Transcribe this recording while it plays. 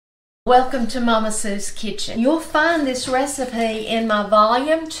Welcome to Mama Sue's Kitchen. You'll find this recipe in my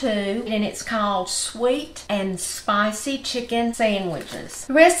volume 2 and it's called Sweet and Spicy Chicken Sandwiches.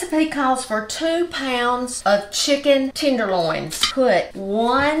 The recipe calls for 2 pounds of chicken tenderloins. Put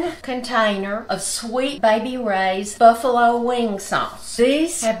 1 container of Sweet Baby Ray's buffalo wing sauce.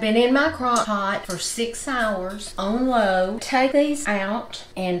 These have been in my crock pot for 6 hours on low. Take these out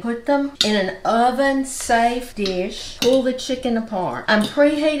and put them in an oven safe dish. Pull the chicken apart. I'm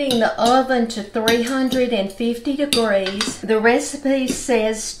preheating the oven to 350 degrees. The recipe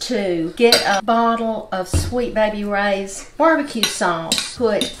says to get a bottle of Sweet Baby Ray's barbecue sauce.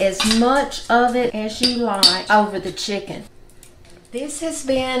 Put as much of it as you like over the chicken. This has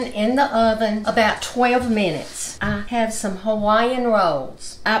been in the oven about 12 minutes. I have some Hawaiian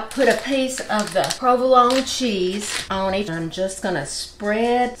rolls. I put a piece of the provolone cheese on it. I'm just going to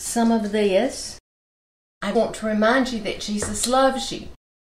spread some of this. I want to remind you that Jesus loves you.